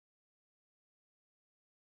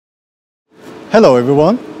Hello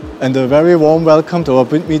everyone, and a very warm welcome to our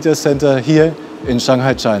Print Media Center here in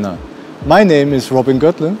Shanghai, China. My name is Robin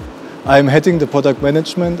Göttlin. I am heading the product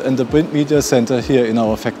management and the Print Media Center here in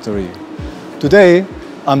our factory. Today,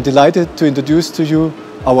 I'm delighted to introduce to you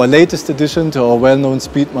our latest addition to our well-known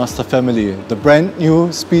Speedmaster family, the brand new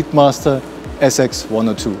Speedmaster SX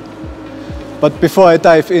 102. But before I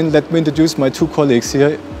dive in, let me introduce my two colleagues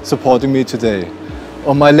here supporting me today.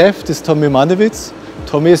 On my left is Tommy Manewitz.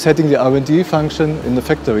 Tommy is heading the R&D function in the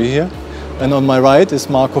factory here. And on my right is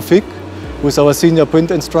Marco Fick, who is our senior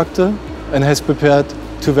print instructor and has prepared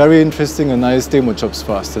two very interesting and nice demo jobs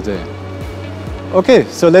for us today. Okay,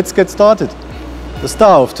 so let's get started. The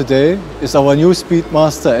star of today is our new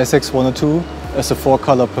Speedmaster SX 102 as a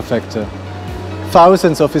 4-color perfecter.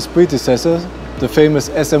 Thousands of his predecessors, the famous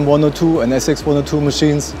SM102 and SX102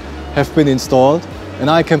 machines, have been installed, and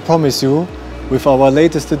I can promise you, with our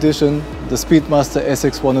latest edition, the Speedmaster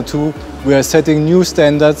SX 102, we are setting new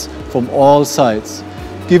standards from all sides,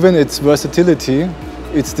 given its versatility,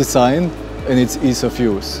 its design and its ease of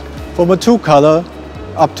use. From a 2-color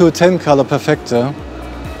up to a 10-color perfecter,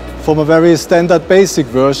 from a very standard basic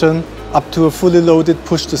version up to a fully loaded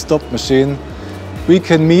push-to-stop machine, we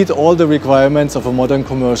can meet all the requirements of a modern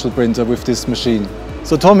commercial printer with this machine.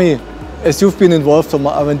 So Tommy, as you've been involved from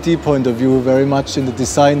an R&D point of view very much in the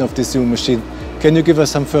design of this new machine, can you give us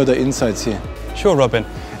some further insights here? Sure, Robin.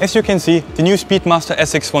 As you can see, the new Speedmaster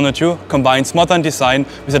SX 102 combines modern design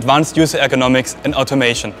with advanced user ergonomics and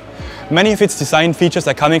automation. Many of its design features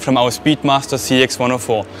are coming from our Speedmaster CX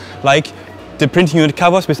 104, like the printing unit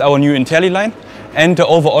covers with our new Intelliline and the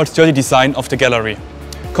overall sturdy design of the gallery.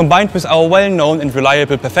 Combined with our well-known and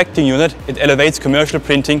reliable perfecting unit, it elevates commercial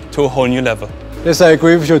printing to a whole new level. Yes, I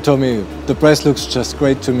agree with you, Tommy. The press looks just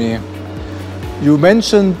great to me. You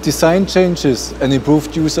mentioned design changes and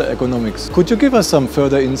improved user ergonomics. Could you give us some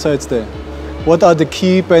further insights there? What are the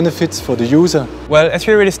key benefits for the user? Well, as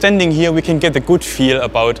we're really standing here, we can get a good feel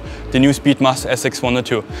about the new Speedmaster SX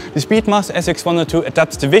 102. The Speedmaster SX 102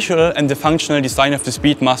 adapts the visual and the functional design of the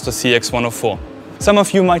Speedmaster CX 104. Some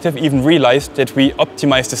of you might have even realized that we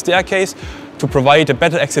optimized the staircase to provide a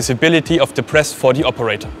better accessibility of the press for the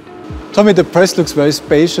operator. Tommy, the press looks very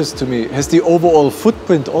spacious to me. Has the overall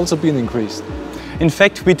footprint also been increased? In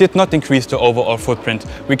fact, we did not increase the overall footprint.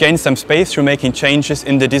 We gained some space through making changes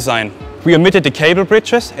in the design. We omitted the cable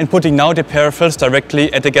bridges and putting now the paraffins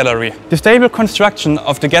directly at the gallery. The stable construction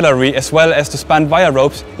of the gallery as well as the spanned wire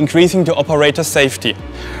ropes increasing the operator's safety.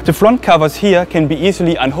 The front covers here can be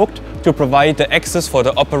easily unhooked to provide the access for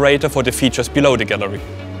the operator for the features below the gallery.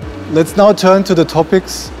 Let's now turn to the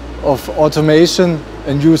topics of automation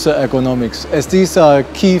and user ergonomics, as these are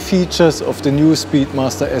key features of the new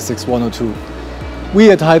Speedmaster SX 102. We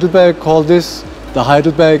at Heidelberg call this the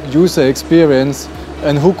Heidelberg user experience,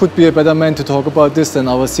 and who could be a better man to talk about this than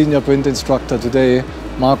our senior print instructor today,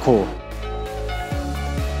 Marco.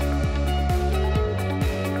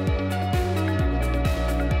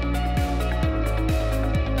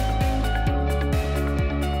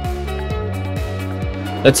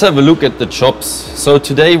 Let's have a look at the jobs. So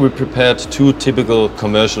today we prepared two typical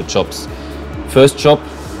commercial jobs. First job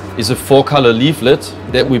is a 4-color leaflet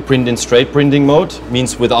that we print in straight printing mode,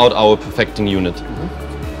 means without our perfecting unit.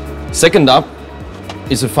 Second up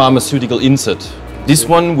is a pharmaceutical insert. This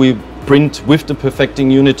one we print with the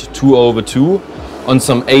perfecting unit 2/2 on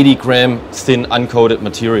some 80-gram thin uncoated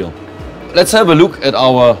material. Let's have a look at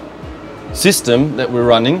our system that we're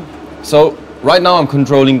running. So right now I'm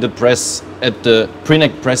controlling the press at the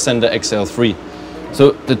Prinect Press Center XL3.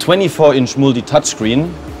 So the 24-inch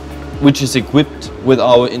multi-touchscreen, which is equipped with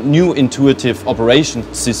our new intuitive operation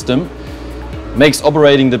system, makes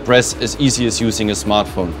operating the press as easy as using a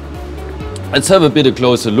smartphone. Let's have a bit of a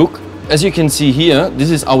closer look. As you can see here, this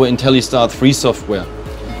is our Intellistart 3 software.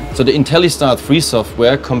 So the Intellistart 3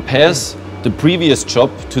 software compares the previous job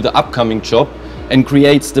to the upcoming job and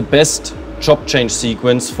creates the best job change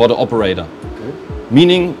sequence for the operator.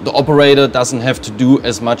 Meaning the operator doesn't have to do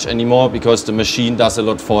as much anymore because the machine does a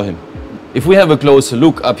lot for him. If we have a closer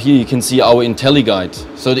look up here, you can see our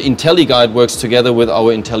IntelliGuide. So the IntelliGuide works together with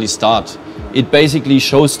our Intellistart. It basically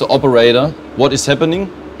shows the operator what is happening.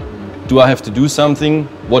 Do I have to do something?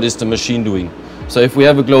 What is the machine doing? So if we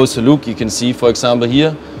have a closer look, you can see, for example,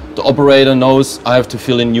 here, the operator knows I have to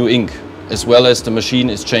fill in new ink, as well as the machine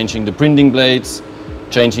is changing the printing blades,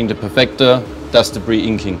 changing the perfecter, does the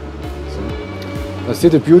pre-inking. I see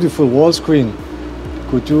the beautiful wall screen.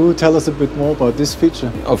 Could you tell us a bit more about this feature?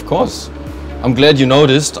 Of course. I'm glad you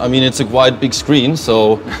noticed. I mean, it's a quite big screen,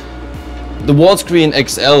 so The wall screen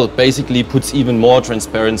XL basically puts even more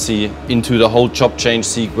transparency into the whole job change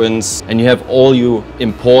sequence, and you have all your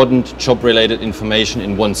important job related information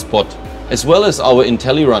in one spot. As well as our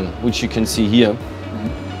Intelliline, which you can see here,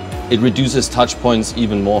 it reduces touch points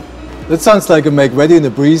even more. That sounds like a make ready in a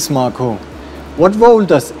breeze, Marco. What role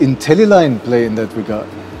does Intelliline play in that regard?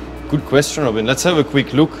 Good question, Robin. Let's have a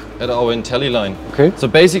quick look at our Intelliline. Okay. So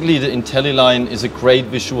basically the Intelliline is a great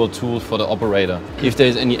visual tool for the operator if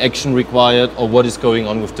there's any action required or what is going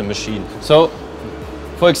on with the machine. So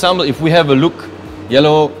for example, if we have a look,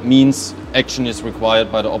 yellow means action is required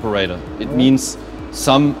by the operator. It means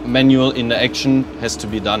some manual interaction has to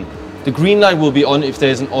be done. The green light will be on if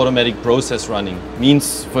there's an automatic process running.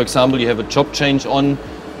 Means, for example, you have a job change on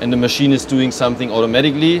and the machine is doing something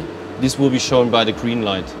automatically. This will be shown by the green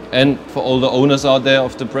light. And for all the owners out there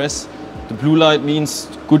of the press, the blue light means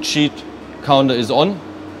good sheet counter is on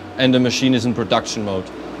and the machine is in production mode.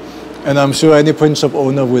 And I'm sure any print shop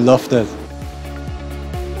owner will love that.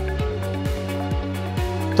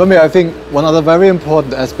 Tommy, I think one other very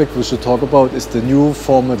important aspect we should talk about is the new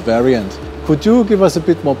format variant. Could you give us a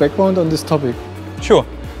bit more background on this topic? Sure.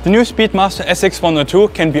 The new Speedmaster SX 102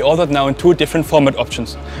 can be ordered now in two different format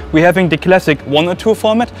options. We're having the classic 102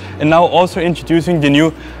 format and now also introducing the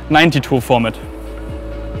new 92 format.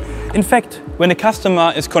 In fact, when a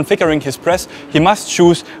customer is configuring his press, he must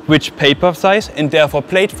choose which paper size and therefore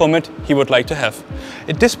plate format he would like to have.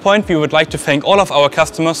 At this point, we would like to thank all of our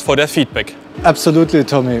customers for their feedback. Absolutely,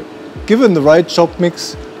 Tommy. Given the right job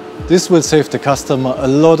mix, this will save the customer a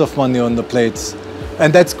lot of money on the plates.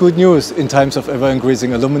 And that's good news in times of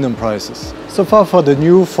ever-increasing aluminum prices. So far for the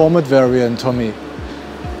new format variant, Tommy.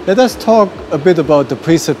 Let us talk a bit about the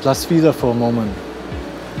preset plus feeder for a moment.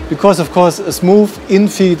 Because of course a smooth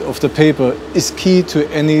in-feed of the paper is key to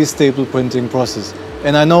any stable printing process.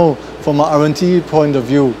 And I know from an R&D point of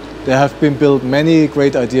view, there have been built many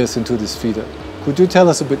great ideas into this feeder. Could you tell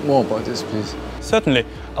us a bit more about this, please? Certainly.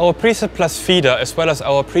 Our Preset Plus feeder as well as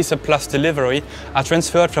our Preset Plus delivery are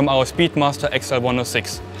transferred from our Speedmaster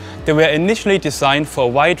XL106. They were initially designed for a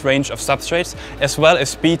wide range of substrates as well as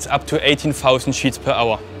speeds up to 18,000 sheets per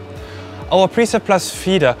hour. Our Preset Plus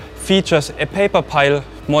feeder features a paper pile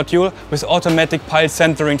module with automatic pile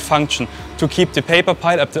centering function to keep the paper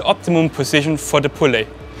pile at the optimum position for the pulley,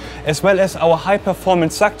 as well as our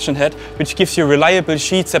high-performance suction head, which gives you reliable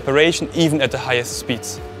sheet separation even at the highest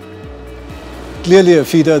speeds. Clearly a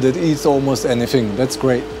feeder that eats almost anything. That's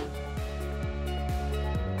great.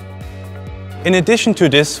 In addition to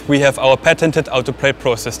this, we have our patented Autoplate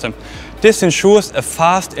Pro system. This ensures a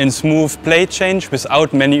fast and smooth plate change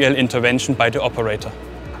without manual intervention by the operator.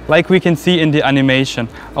 Like we can see in the animation,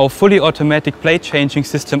 our fully automatic plate changing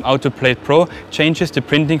system Autoplate Pro changes the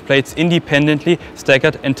printing plates independently,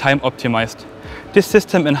 staggered and time optimized. This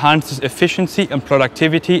system enhances efficiency and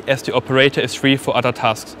productivity as the operator is free for other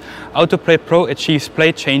tasks. Autoplate Pro achieves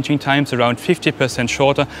plate changing times around 50%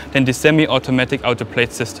 shorter than the semi-automatic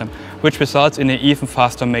Autoplate system, which results in an even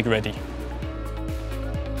faster make-ready.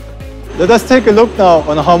 Let us take a look now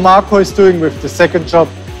on how Marco is doing with the second job.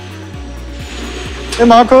 Hey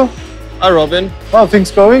Marco. Hi Robin. How are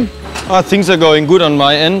things going? Things are going good on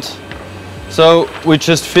my end. So we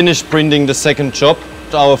just finished printing the second job.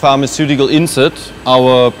 Our pharmaceutical insert,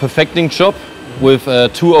 our perfecting job with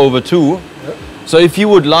 2/2. Yep. So if you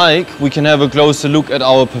would like, we can have a closer look at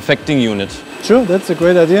our perfecting unit. Sure, that's a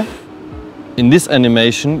great idea. In this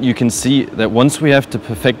animation, you can see that once we have the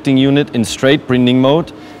perfecting unit in straight printing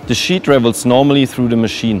mode, the sheet travels normally through the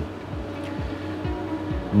machine.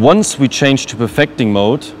 Once we change to perfecting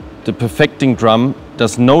mode, the perfecting drum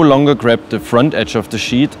does no longer grab the front edge of the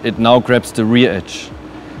sheet, it now grabs the rear edge.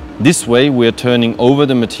 This way we are turning over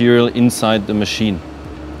the material inside the machine.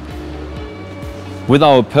 With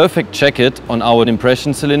our perfect jacket on our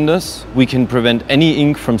impression cylinders, we can prevent any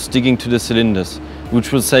ink from sticking to the cylinders,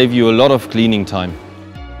 which will save you a lot of cleaning time.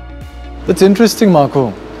 That's interesting,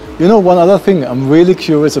 Marco. You know, one other thing I'm really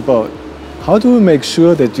curious about. How do we make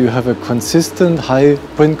sure that you have a consistent high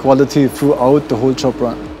print quality throughout the whole job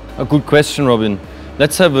run? A good question, Robin.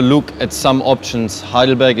 Let's have a look at some options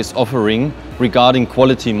Heidelberg is offering regarding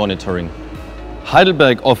quality monitoring.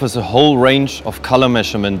 Heidelberg offers a whole range of color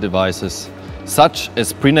measurement devices, such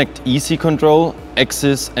as Prinect Easy Control,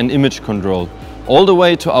 Axis and Image Control, all the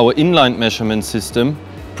way to our inline measurement system,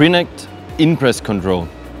 Prinect In-Press Control.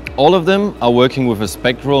 All of them are working with a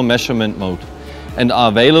spectral measurement mode and are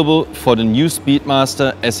available for the new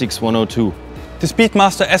Speedmaster SX 102. The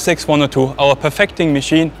Speedmaster SX 102, our perfecting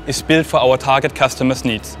machine, is built for our target customers'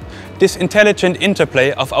 needs. This intelligent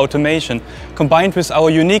interplay of automation, combined with our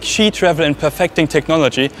unique sheet travel and perfecting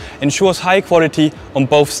technology, ensures high quality on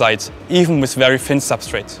both sides, even with very thin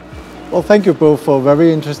substrates. Well, thank you both for a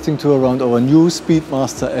very interesting tour around our new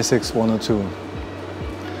Speedmaster SX 102.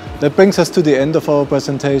 That brings us to the end of our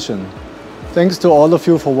presentation. Thanks to all of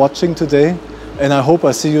you for watching today, and I hope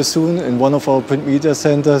I see you soon in one of our print media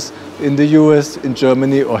centers in the US, in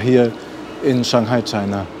Germany, or here in Shanghai,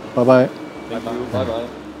 China. Bye-bye. Thank you.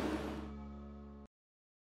 Bye-bye.